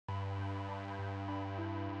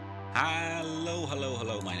Hello, hello,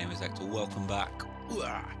 hello. My name is Ector. Welcome back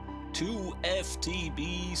to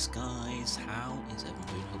FTB Skies. How is everyone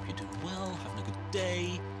doing? Hope you're doing well. Having a good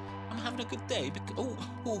day. I'm having a good day because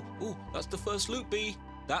that's the first loot bee.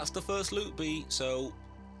 That's the first loot bee. So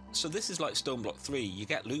this is like Stone Block 3. You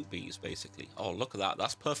get loot bees basically. Oh, look at that.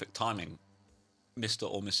 That's perfect timing, Mr.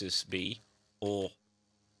 or Mrs. B, or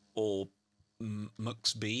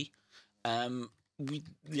Mux B.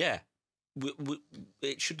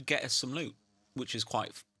 It should get us some loot, which is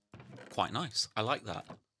quite nice. I like that.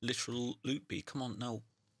 Literal loot bee. Come on, no.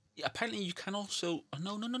 Yeah, apparently you can also... Oh,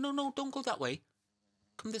 no. Don't go that way.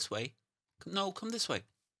 Come this way. No, come this way.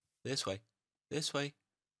 This way. This way.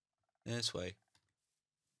 This way.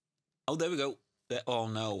 Oh, there we go. There, oh,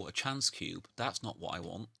 no. A chance cube. That's not what I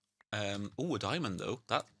want. Oh, a diamond, though.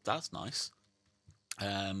 That's nice.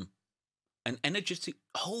 An energetic...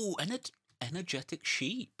 Oh, energetic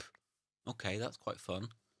sheep. Okay, that's quite fun.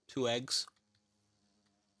 2 eggs.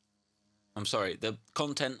 I'm sorry, the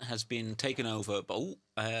content has been taken over, but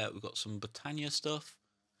we've got some Botania stuff.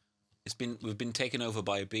 We've been taken over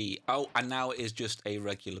by a bee. Oh, and now it is just a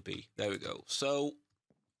regular bee. There we go. So,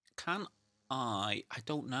 can I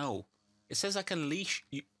don't know. It says I can leash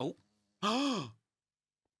you. Oh.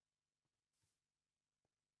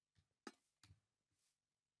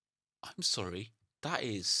 I'm sorry. That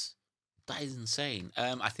is insane.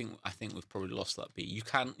 I think we've probably lost that bee. You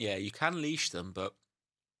can leash them, but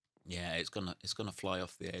yeah, it's gonna fly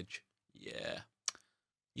off the edge. Yeah,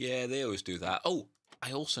 they always do that. Oh,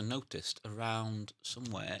 I also noticed around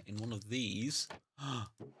somewhere in one of these.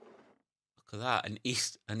 Look at that, an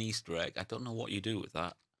Easter egg. I don't know what you do with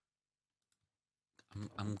that.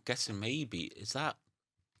 I'm guessing maybe is that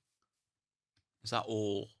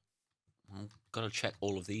all? I've got to check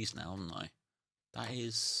all of these now, haven't I? That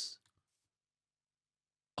is.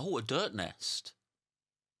 Oh, a dirt nest.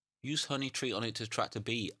 Use honey treat on it to attract a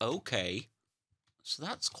bee. Okay. So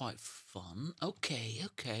that's quite fun. Okay.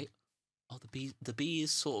 Oh, the bee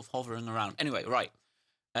is sort of hovering around. Anyway, right.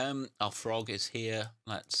 Our frog is here.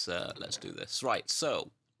 Let's do this. Right.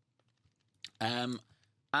 So,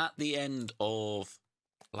 at the end of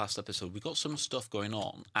last episode, we got some stuff going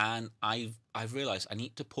on, and I've realised I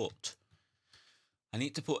need to put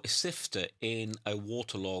a sifter in a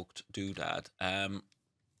waterlogged doodad.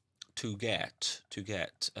 To get,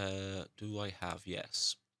 do I have,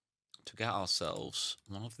 yes, to get ourselves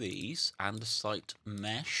one of these and a slight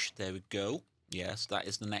mesh. There we go. Yes, that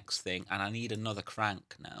is the next thing. And I need another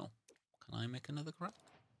crank now. Can I make another crank?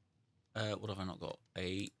 What have I not got?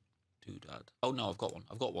 A doodad. Oh, no, I've got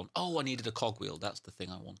one. Oh, I needed a cogwheel. That's the thing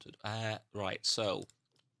I wanted. Right, so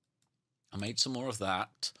I made some more of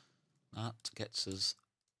that. That gets us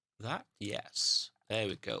that. Yes. There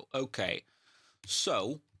we go. Okay.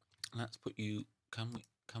 So let's put you. Can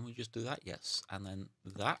we just do that? Yes. And then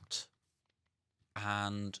that.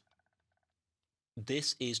 And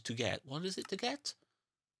this is to get. What is it to get?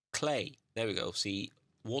 Clay. There we go. See,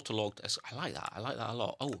 waterlogged. I like that. I like that a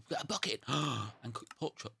lot. Oh, a bucket. And cooked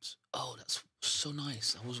pork chops. Oh, that's so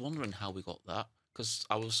nice. I was wondering how we got that because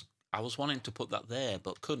I was wanting to put that there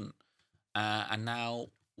but couldn't. And now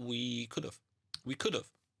we could have. We could have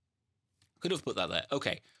put that there.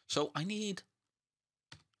 Okay. So I need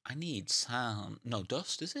sand. No,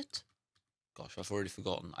 dust, is it? Gosh, I've already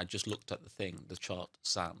forgotten. I just looked at the thing, the chart.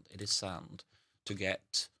 Sand. It is sand to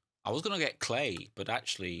get. I was going to get clay, but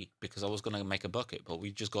actually, because I was going to make a bucket, but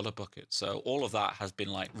we just got a bucket. So all of that has been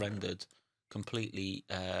like rendered completely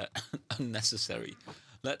unnecessary.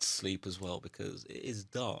 Let's sleep as well because it is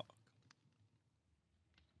dark.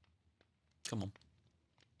 Come on.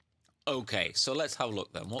 Okay, so let's have a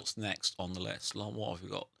look then. What's next on the list? What have we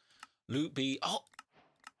got? Loot bee. Oh!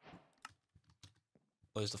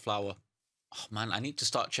 Where's the flower? Oh, man, I need to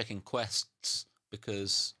start checking quests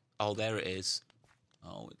because... Oh, there it is.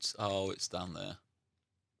 Oh, it's down there.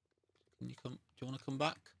 Can you come? Do you want to come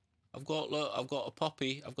back? I've got a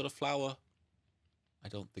poppy. I've got a flower. I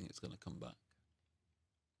don't think it's going to come back.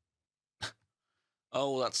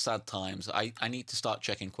 Oh, that's sad times. I need to start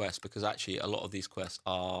checking quests because actually a lot of these quests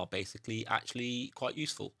are basically actually quite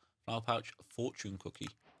useful. Flower pouch, fortune cookie.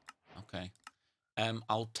 Okay.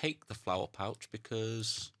 I'll take the flower pouch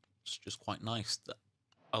because it's just quite nice.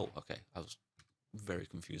 Oh, okay. I was very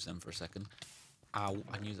confused then for a second. Ow,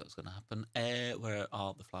 I knew that was going to happen. Where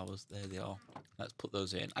are the flowers? There they are. Let's put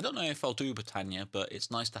those in. I don't know if I'll do Botania, but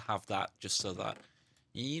it's nice to have that just so that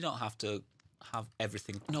you don't have to have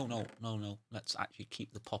everything. No. Let's actually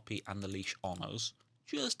keep the poppy and the leash on us,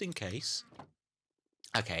 just in case.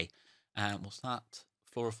 Okay. What's that?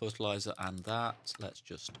 Floral fertilizer and that. Let's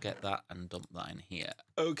just get that and dump that in here.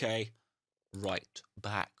 Okay. Right.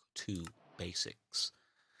 Back E02 basics.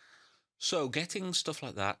 So getting stuff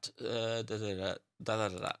like that,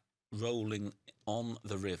 rolling on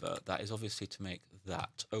the river, that is obviously to make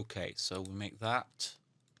that. Okay, so we make that.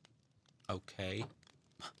 Okay.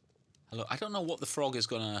 Hello, I don't know what the frog is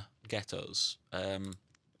going to get us,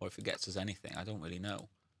 or if it gets us anything. I don't really know.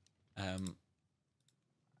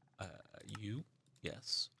 You,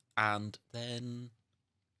 yes. And then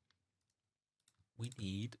we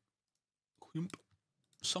need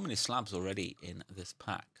so many slabs already in this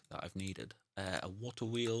pack that I've needed. A water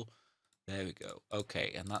wheel. There we go.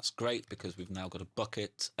 Okay, and that's great because we've now got a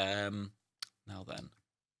bucket. Now then,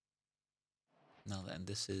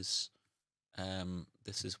 this is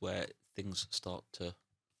where things start to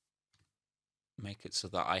make it so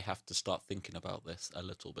that I have to start thinking about this a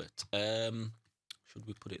little bit. Should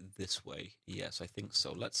we put it this way? Yes, I think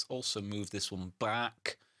so. Let's also move this one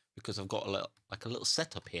back because I've got a little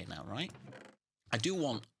setup here now, right? I do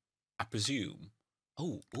want, I presume.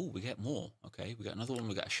 Oh, we get more. Okay, we got another one.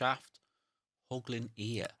 We got a shaft. Hoglin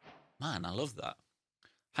ear. Man, I love that.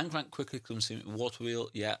 Hand crank quickly comes in water wheel.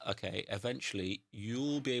 Yeah, okay. Eventually,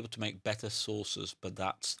 you'll be able to make better saucers, but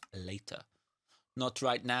that's later. Not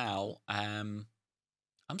right now. I'm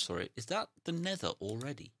sorry. Is that the nether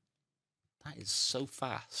already? That is so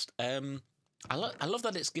fast. I love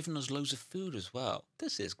that it's given us loads of food as well.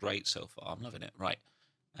 This is great so far. I'm loving it. Right.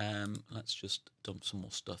 Let's just dump some more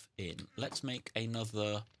stuff in. Let's make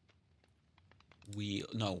another wheel.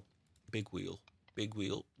 No, big wheel. Big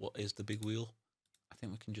wheel. What is the big wheel? I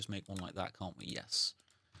think we can just make one like that, can't we? Yes.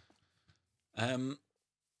 Let's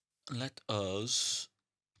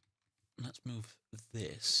move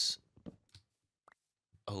this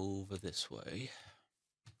over this way.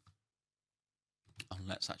 And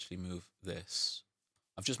let's actually move this.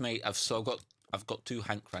 I've got 2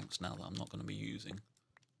 hand cranks now that I'm not going to be using.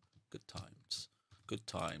 Good times. Good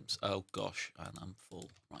times. Oh gosh, and I'm full.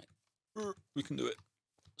 Right. We can do it.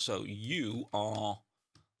 So you are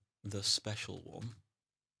the special one.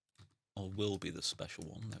 Or will be the special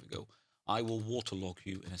one. There we go. I will waterlog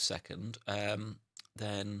you in a second.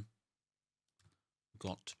 Then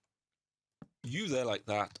got you there like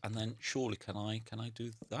that, and then surely can I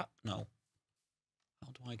do that? No.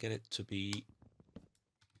 How do I get it to be?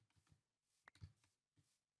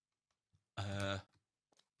 Can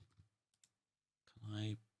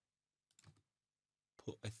I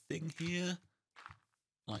put a thing here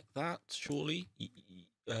like that? Surely.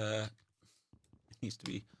 It needs to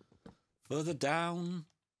be further down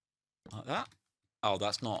like that. Oh,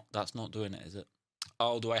 that's not doing it, is it?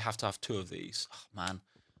 Oh, do I have to have 2 of these? Oh, man,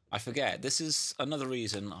 I forget. This is another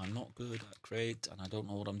reason I'm not good at Create, and I don't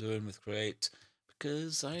know what I'm doing with Create,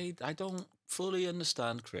 because I don't fully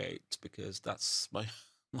understand Create, because that's my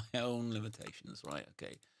own limitations. Right,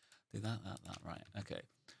 okay. Do that, right. Okay.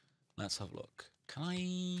 Let's have a look.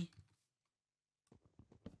 Can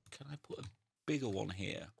I put a bigger one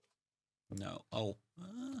here? No. Oh,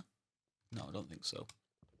 no, I don't think so.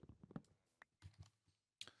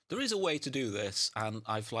 There is a way to do this, and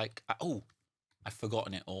I've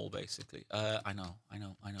forgotten it all, basically. I know.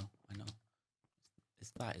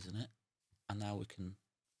 It's that, isn't it? And now we can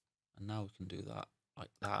do that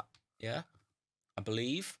like that. Yeah, I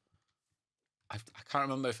believe. I can't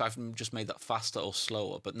remember if I've just made that faster or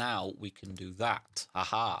slower, but now we can do that.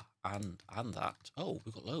 Aha, and that. Oh,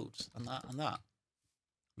 we've got loads, and that, and that.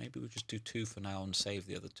 Maybe we'll just do 2 for now and save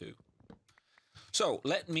the other 2. So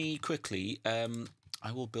let me quickly.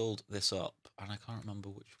 I will build this up, and I can't remember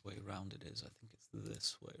which way round it is. I think it's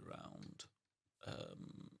this way round.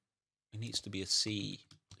 It needs to be a C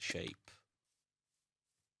shape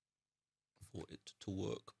for it to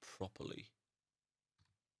work properly.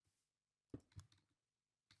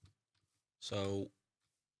 So,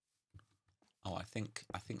 oh, I think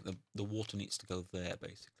the water needs to go there,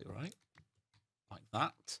 basically, right? Like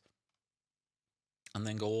that. And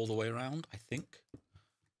then go all the way around, I think.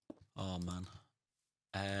 Oh, man.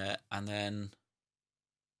 And then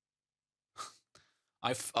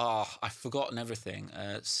I've forgotten everything.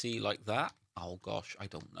 See, like that. Oh gosh, I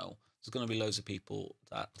don't know. There's going to be loads of people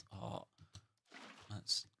that are.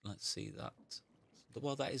 Let's see that.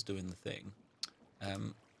 Well, that is doing the thing.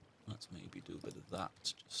 Let's maybe do a bit of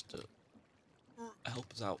that just to help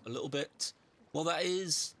us out a little bit. Well, that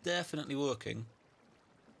is definitely working.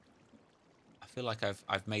 I feel like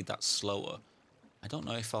I've made that slower. I don't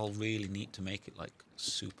know if I'll really need to make it like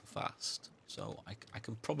super fast. So I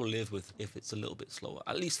can probably live with if it's a little bit slower,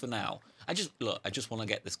 at least for now. I just want to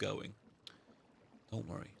get this going. Don't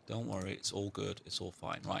worry, it's all good, it's all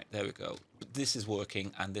fine. Right, there we go. This is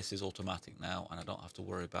working, and this is automatic now, and I don't have to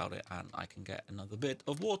worry about it, and I can get another bit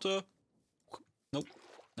of water. Nope,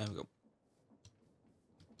 There we go.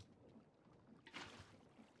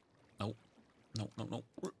 No. No, no, no.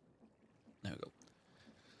 There we go.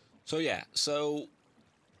 So, yeah. So,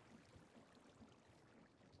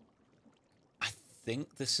 I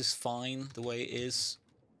think this is fine the way it is.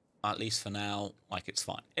 At least for now, like, it's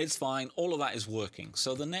fine. It's fine. All of that is working.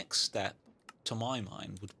 So, the next step, to my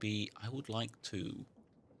mind, would be I would like to...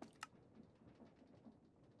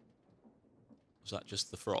 Was that just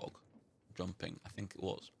the frog jumping? I think it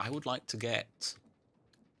was. I would like to get...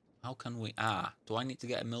 How can we... do I need to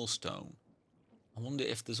get a millstone? I wonder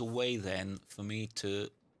if there's a way then for me to...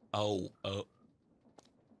 Oh,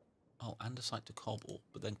 andesite to cobble.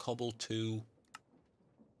 But then cobble to...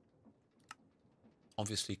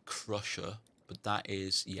 Obviously crusher. But that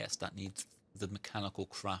is... Yes, that needs the mechanical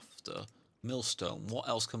crafter. Millstone. What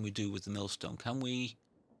else can we do with the millstone? Can we...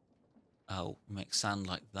 Oh, make sand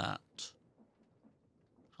like that.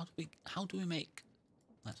 How do we make...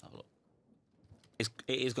 Let's have a look. It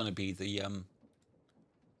is going to be the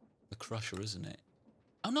crusher, isn't it?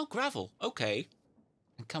 Oh no, gravel. Okay.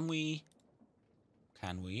 And can we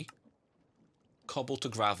cobble to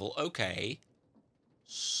gravel? Okay.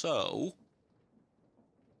 So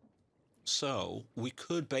we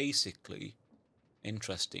could basically,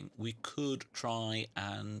 interesting. We could try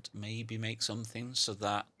and maybe make something so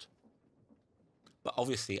that. But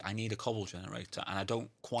obviously, I need a cobble generator, and I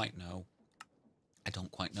don't quite know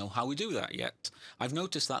how we do that yet. I've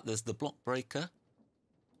noticed that there's the block breaker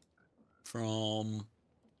from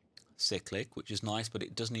Cyclic, which is nice, but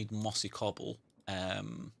it does need mossy cobble.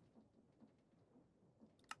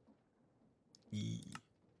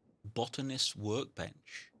 Botanist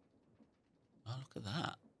workbench. Oh, look at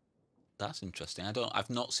that. That's interesting.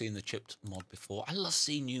 I've not seen the chipped mod before. I love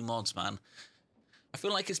seeing new mods, man. I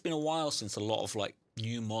feel like it's been a while since a lot of like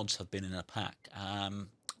new mods have been in a pack. And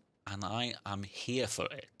I am here for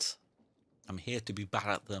it. I'm here to be bad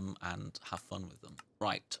at them and have fun with them.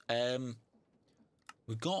 Right.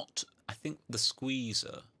 We got, I think, the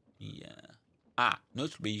squeezer. Yeah.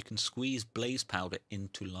 Notably, you can squeeze blaze powder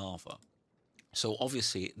into lava. So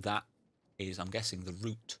obviously that is, I'm guessing, the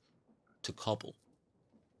route to cobble.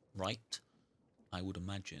 Right? I would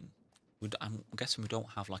imagine. I'm guessing we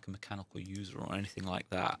don't have like a mechanical user or anything like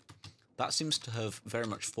that. That seems to have very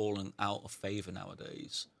much fallen out of favour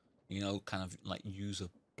nowadays. You know, kind of like user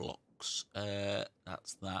blocks.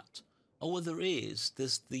 That's that. Oh, well,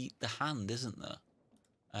 there's the hand, isn't there?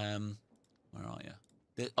 Where are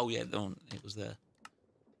you? Oh yeah, it was there.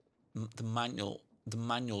 The manual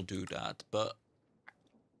doodad, but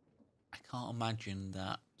I can't imagine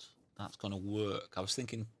that's gonna work. I was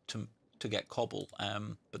thinking to get cobble,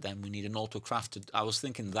 but then we need an auto crafted. I was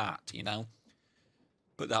thinking that, you know,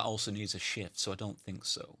 but that also needs a shift, so I don't think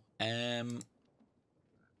so.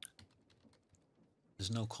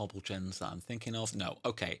 There's no cobble gens that I'm thinking of. No,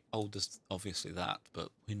 okay. Oh, there's obviously that,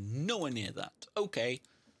 but we're nowhere near that. Okay,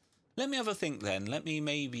 let me have a think then. Let me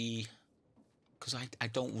maybe, because I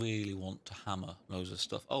don't really want to hammer loads of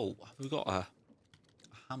stuff. Oh, have we got a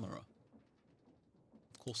hammerer?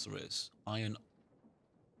 Of course there is. Iron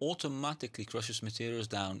automatically crushes materials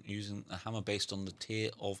down using a hammer based on the tier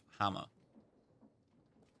of hammer.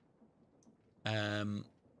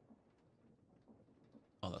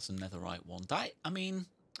 Oh, that's a netherite one. I mean,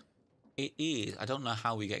 it is. I don't know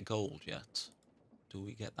how we get gold yet. Do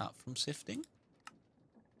we get that from sifting?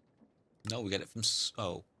 No, we get it from...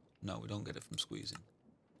 Oh, no, we don't get it from squeezing.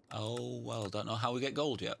 Oh, well, don't know how we get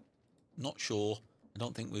gold yet. Not sure. I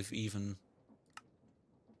don't think we've even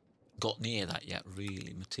got near that yet,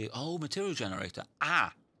 really. Material generator.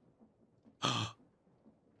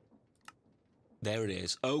 There it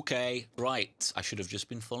is. Okay, right. I should have just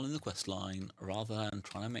been following the quest line rather than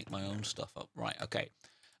trying to make my own stuff up. Right, okay.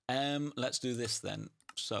 Let's do this then.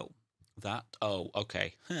 So, that... Oh,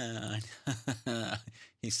 okay.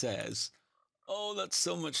 He says, oh, that's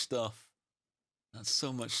so much stuff. That's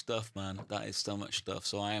so much stuff, man. That is so much stuff.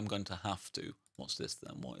 So I am going to have to... What's this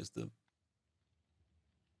then? What is the...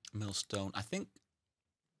 Millstone? I think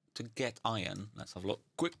to get iron... Let's have a look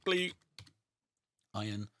quickly.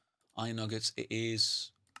 Iron nuggets. It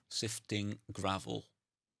is sifting gravel.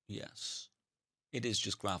 Yes. It is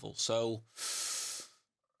just gravel. So...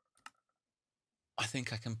 I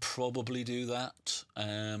think I can probably do that.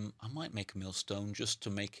 I might make a millstone just to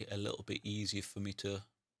make it a little bit easier for me to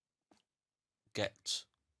get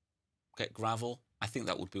gravel. I think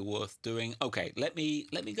that would be worth doing. Okay, let me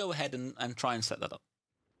go ahead and try and set that up.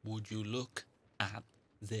 Would you look at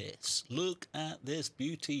this? Look at this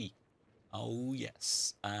beauty. Oh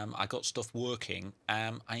yes. I got stuff working.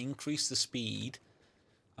 I increased the speed.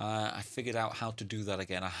 I figured out how to do that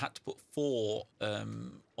again. I had to put 4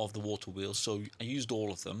 of the water wheels, so I used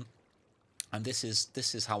all of them. And this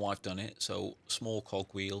is how I've done it. So small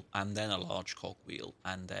cogwheel and then a large cogwheel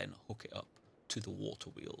and then hook it up to the water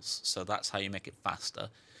wheels. So that's how you make it faster.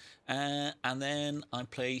 And then I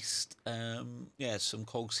placed some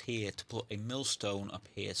cogs here to put a millstone up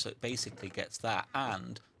here. So it basically gets that.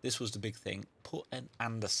 And this was the big thing. Put an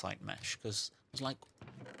andesite mesh, because I was like,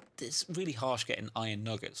 it's really harsh getting iron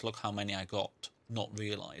nuggets. Look how many I got, not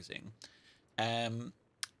realizing.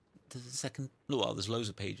 There's a second. Well, there's loads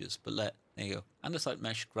of pages, but there you go. Andesite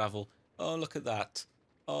mesh, gravel. Oh, look at that.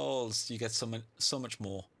 Oh, you get so much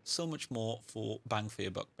more for bang for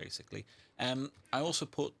your buck, basically. I also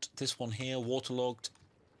put this one here, waterlogged.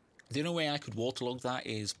 The only way I could waterlog that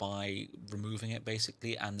is by removing it,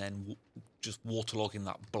 basically, and then just waterlogging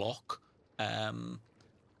that block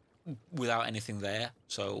without anything there.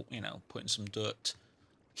 So, you know, putting some dirt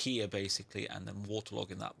here, basically, and then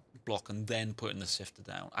waterlogging that block and then putting the sifter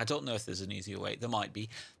down. I don't know if there's an easier way. There might be.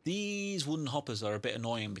 These wooden hoppers are a bit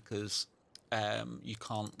annoying because you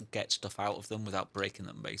can't get stuff out of them without breaking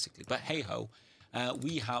them, basically. But hey ho,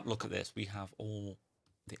 we have, look at this, we have all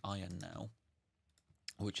the iron now,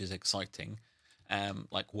 which is exciting,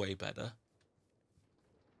 like way better.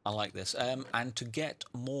 I like this. And to get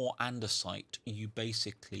more andesite, you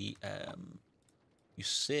basically you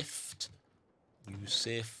sift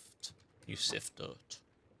dirt.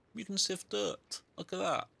 You can sift dirt. Look at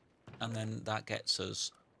that. And then that gets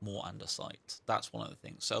us more andesite. That's one of the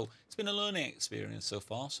things. So it's been a learning experience so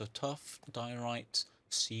far. So tuff, diorite,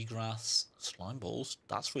 seagrass, slime balls.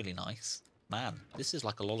 That's really nice. Man, this is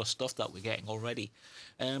like a lot of stuff that we're getting already.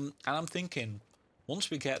 And I'm thinking, once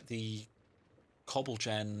we get the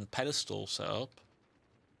cobblegen pedestal set up,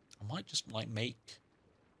 I might just like make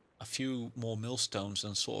a few more millstones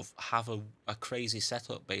and sort of have a crazy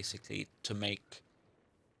setup, basically, to make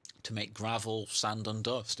gravel, sand and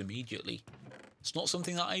dust immediately. It's not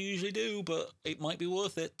something that I usually do, but it might be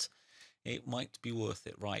worth it. It might be worth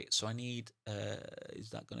it. Right, so I need, is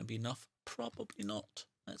that going to be enough? Probably not.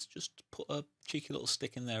 Let's just put a cheeky little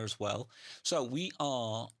stick in there as well. So we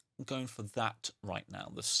are going for that right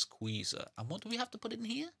now, the squeezer. And what do we have to put in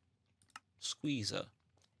here? Squeezer.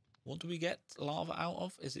 What do we get lava out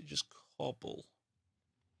of? Is it just cobble?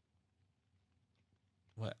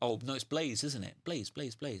 Where? Oh, no, it's blaze, isn't it? Blaze,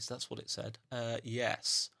 blaze, blaze. That's what it said.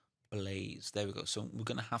 Yes, blaze. There we go. So we're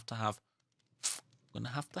going to have to have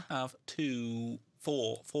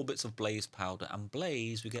four bits of blaze powder. And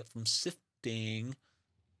blaze we get from sifting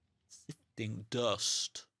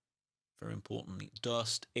dust. Very importantly,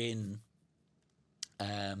 dust in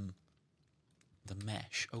the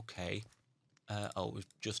mesh. Okay. Oh, we've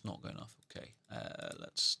just not got enough. Okay.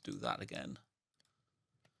 Let's do that again.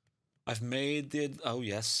 I've made the, oh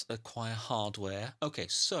yes, acquire hardware. Okay,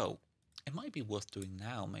 so it might be worth doing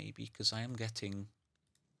now, maybe, because I am getting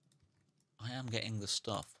the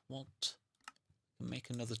stuff. What? Make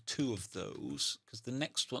another 2 of those, because the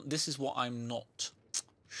next one, this is what I'm not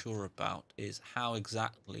sure about, is how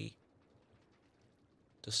exactly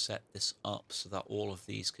to set this up so that all of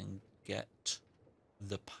these can get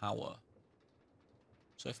the power.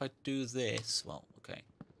 So if I do this, well, okay.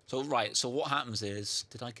 So, right, so what happens is,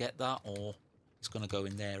 did I get that, or it's going to go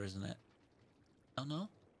in there, isn't it? Oh, no?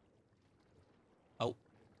 Oh.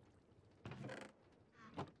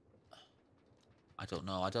 I don't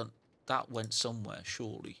know. That went somewhere,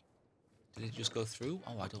 surely. Did it just go through?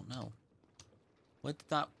 Oh, I don't know. Where did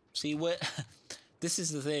that... See, where... This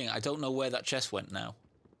is the thing. I don't know where that chest went now.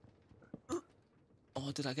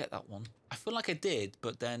 Oh, did I get that one? I feel like I did,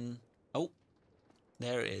 but then... Oh,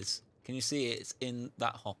 there it is. Can you see it? It's in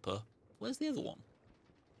that hopper. Where's the other one?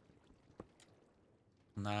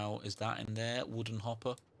 Now, is that in there? Wooden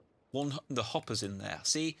hopper? The hopper's in there.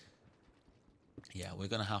 See? Yeah, we're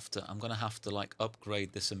gonna have to. I'm gonna have to like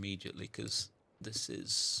upgrade this immediately because this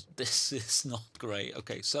is not great.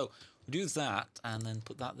 Okay, so we do that and then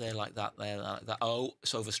put that there, like that, there, like that. Oh,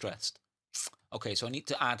 it's overstressed. Okay, so I need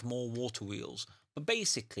to add more water wheels. But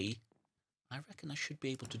basically, I reckon I should be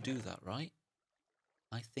able to do that, right?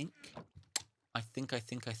 I think that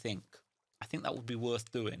would be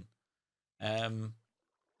worth doing. I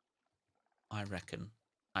reckon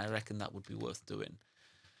that would be worth doing.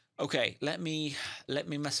 Okay, let me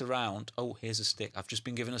mess around. Oh, here's a stick. I've just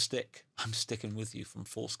been given a stick. I'm sticking with you from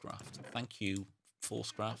Forcecraft. Thank you,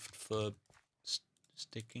 Forcecraft, for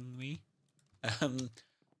sticking me.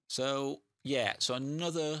 So yeah, so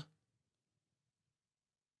another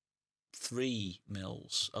 3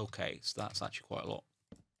 mils. Okay, so that's actually quite a lot.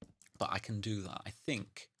 But I can do that. I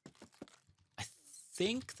think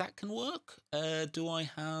think that can work. Do I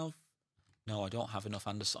have... No, I don't have enough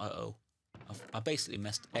andesite. Uh-oh. I basically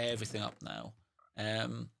messed everything up now.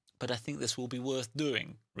 But I think this will be worth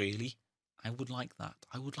doing, really. I would like that.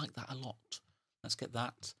 I would like that a lot. Let's get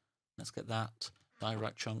that. Let's get that.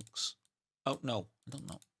 Diorite chunks. Oh, no. I don't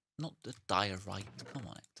know. Not the diorite. Come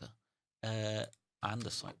on, Ector.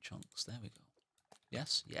 Andesite chunks. There we go.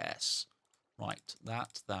 Yes? Yes. Right.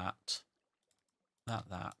 That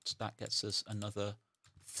gets us another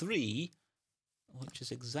 3, which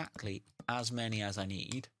is exactly as many as I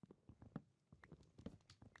need.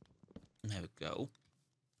 There we go.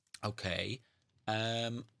 Okay.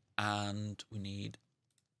 And we need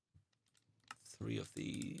 3 of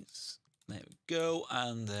these. There we go.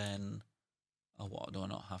 And then, oh, what do I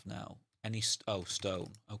not have now? Any, oh,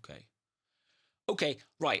 stone. Okay. Okay,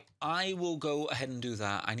 right. I will go ahead and do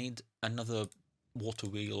that. I need another water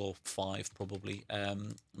wheel or 5 probably,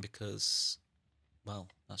 because, well,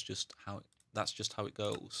 that's just how it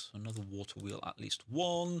goes. Another water wheel, at least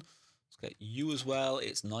 1. Let's get you as well.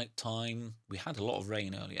 It's night time. We had a lot of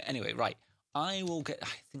rain earlier. Anyway, right. I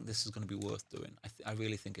think this is going to be worth doing. I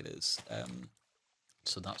really think it is.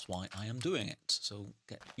 So that's why I am doing it. So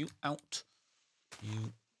get you out.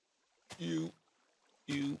 You.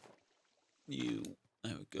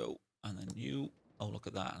 There we go. And then you. Oh, look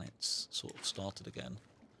at that. And it's sort of started again.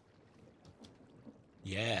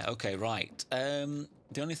 Yeah, okay, right. The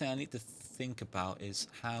only thing I need to think about is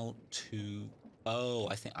how to... Oh,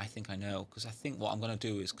 I think I know. Because I think what I'm going to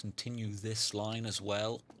do is continue this line as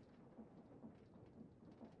well.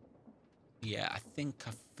 Yeah, I think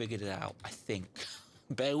I figured it out. I think.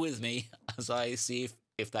 Bear with me as I see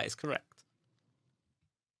if that is correct.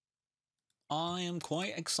 I am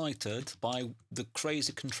quite excited by the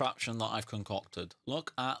crazy contraption that I've concocted.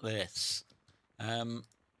 Look at this. Bam,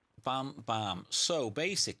 bam. So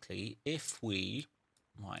basically, if I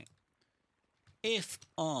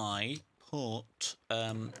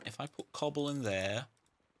put cobble in there,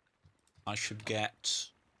 we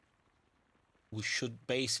should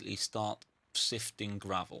basically start sifting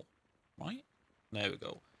gravel, right? There we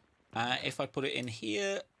go. If I put it in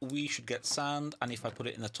here, we should get sand, and if I put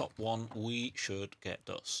it in the top one, we should get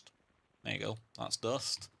dust. There you go, that's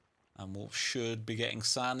dust. And we should be getting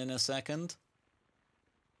sand in a second.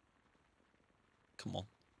 Come on.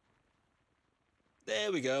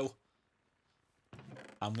 There we go.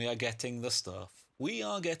 And we are getting the stuff. We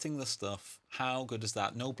are getting the stuff. How good is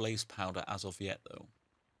that? No blaze powder as of yet, though.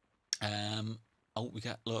 Oh, we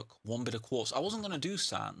got, look, 1 bit of quartz. I wasn't going to do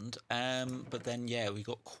sand, but then, yeah, we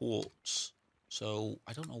got quartz. So,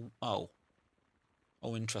 I don't know. Oh,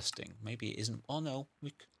 interesting. Maybe it isn't. Oh, no, we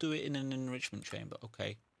could do it in an enrichment chamber.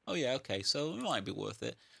 Okay. Oh, yeah, okay, so it might be worth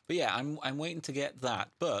it. But, yeah, I'm waiting to get that.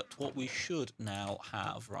 But what we should now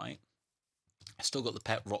have, right, I still got the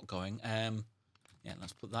pet rock going. Yeah,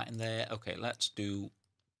 let's put that in there. Okay, let's do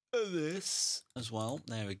this as well.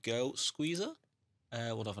 There we go. Squeezer.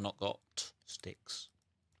 What have I not got? Sticks.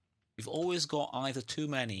 You've always got either too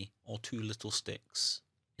many or too little sticks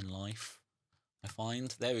in life, I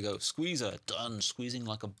find. There we go. Squeezer. Done. Squeezing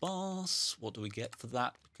like a boss. What do we get for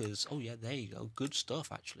that? Because, oh yeah, there you go. Good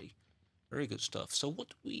stuff, actually. Very good stuff. So what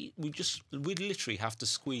do we literally have to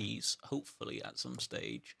squeeze, hopefully, at some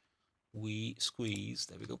stage. We squeeze.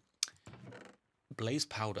 There we go. Blaze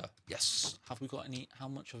powder. Yes. Have we got any? How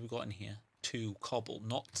much have we got in here? 2 cobble.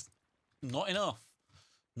 Not enough.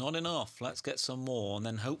 Not enough. Let's get some more, and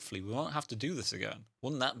then hopefully we won't have to do this again.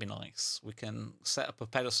 Wouldn't that be nice? We can set up a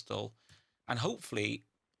pedestal and hopefully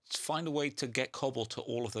find a way to get cobble to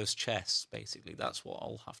all of those chests, basically. That's what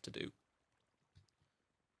I'll have to do.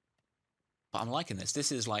 But I'm liking this.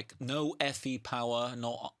 This is like no FE power,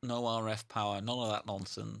 no RF power, none of that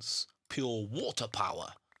nonsense. Pure water power.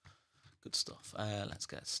 Good stuff. Let's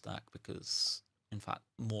get a stack because... In fact,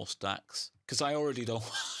 more stacks. Because I already don't...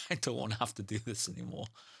 I don't want to have to do this anymore.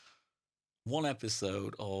 1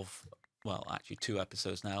 episode of... Well, actually 2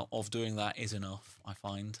 episodes now of doing that is enough, I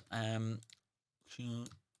find.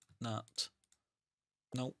 That.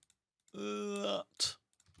 No. That.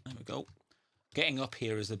 There we go. Getting up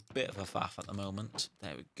here is a bit of a faff at the moment.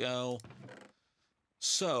 There we go.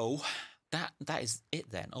 So... That is it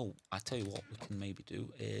then. Oh, I tell you what we can maybe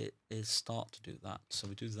do is start to do that. So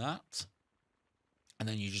we do that. And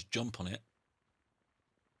then you just jump on it.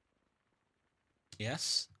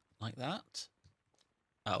 Yes, like that.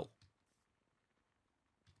 Oh.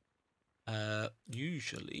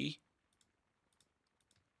 Usually...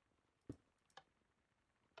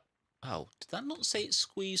 Oh, did that not say it's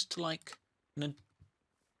squeezed to like an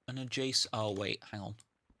adjacent... Oh, wait, hang on.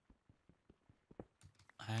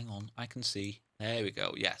 Hang on, I can see. There we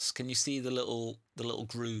go. Yes. Can you see the little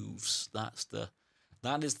grooves? That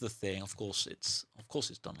is the thing. Of course it's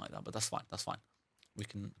done like that, but that's fine. That's fine. We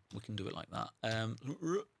can do it like that.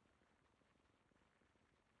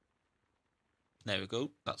 There we go.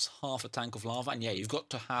 That's half a tank of lava, and yeah, you've got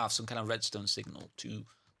to have some kind of redstone signal to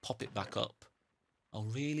pop it back up. Oh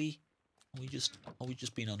really? Are we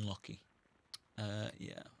just being unlucky?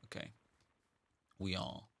 Yeah. Okay. We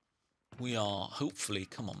are. Hopefully,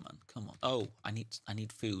 come on, man, come on. Oh, I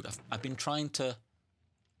need food. I've been trying to.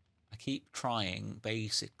 I keep trying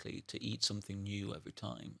basically to eat something new every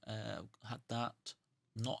time. Had that.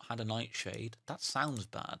 Not had a nightshade. That sounds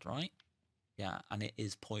bad, right? Yeah, and it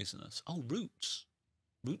is poisonous. Oh, roots.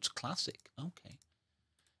 Roots classic. Okay.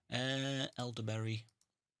 Elderberry.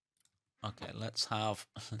 Okay, let's have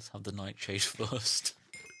the nightshade first.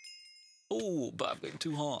 Oh, but I've got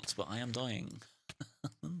 2 hearts, but I am dying.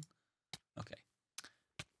 Okay.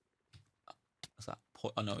 Is that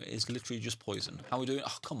oh no, it is literally just poison. How are we doing?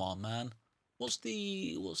 Oh, come on, man. What's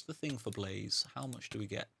the thing for blaze? How much do we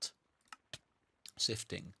get?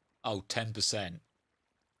 Sifting. Oh, 10%.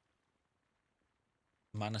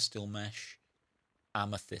 Mana steel mesh.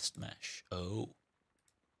 Amethyst mesh. Oh.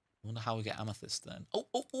 I wonder how we get amethyst then.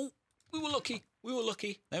 Oh. We were lucky. We were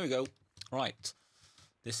lucky. There we go. Right.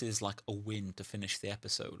 This is like a win to finish the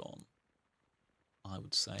episode on, I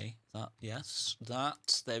would say. That, yes.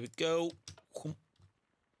 That. There we go.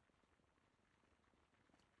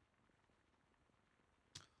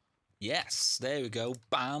 Yes. There we go.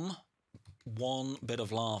 Bam. 1 bit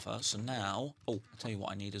of lava. So now, oh, I'll tell you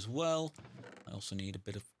what I need as well. I also need a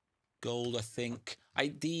bit of gold, I think.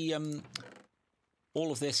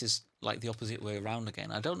 All of this is like the opposite way around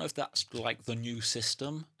again. I don't know if that's like the new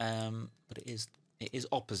system, but it is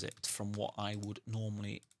opposite from what I would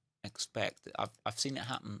normally expect. I've seen it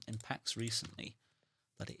happen in packs recently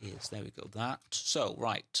that it is. There we go. That. So,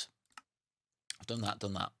 right. I've done that.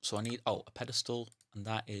 So I need, oh, a pedestal, and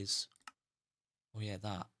that is, oh yeah,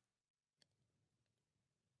 that.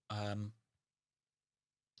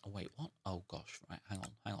 Oh wait, what? Oh gosh, right, hang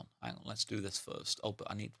on. Let's do this first. Oh, but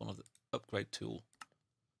I need one of the upgrade tool.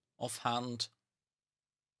 Offhand,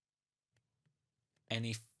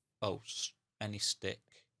 any stick.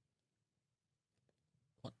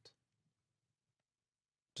 What?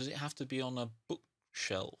 Does it have to be on a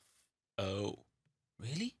bookshelf? Oh,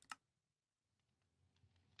 really?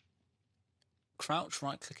 Crouch,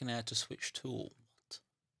 right click in air to switch tool.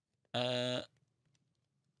 What?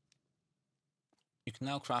 You can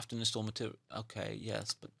now craft and install material. Okay,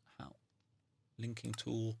 yes, but how? Linking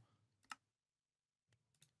tool.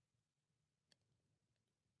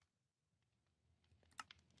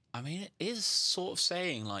 I mean, it is sort of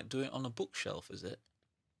saying, like, do it on a bookshelf, is it?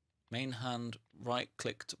 Main hand,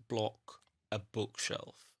 right-click to block a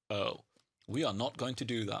bookshelf. Oh, we are not going to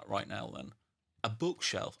do that right now, then. A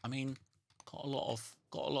bookshelf. I mean, got a lot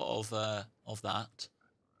of that.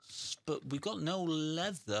 But we've got no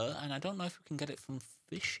leather, and I don't know if we can get it from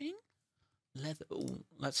fishing? Leather. Ooh,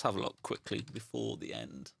 let's have a look quickly before the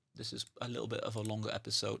end. This is a little bit of a longer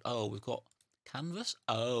episode. Oh, we've got canvas.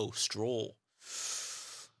 Oh, straw.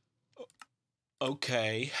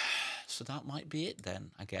 Okay, so that might be it then,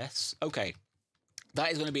 I guess. Okay,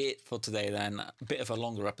 that is going to be it for today then. A bit of a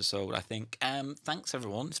longer episode, I think. Thanks,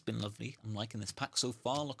 everyone. It's been lovely. I'm liking this pack so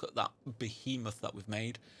far. Look at that behemoth that we've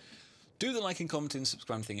made. Do the liking, commenting,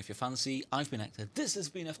 subscribe thing if you fancy. I've been Ector. This has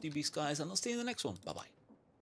been FTB Skies, and I'll see you in the next one. Bye-bye.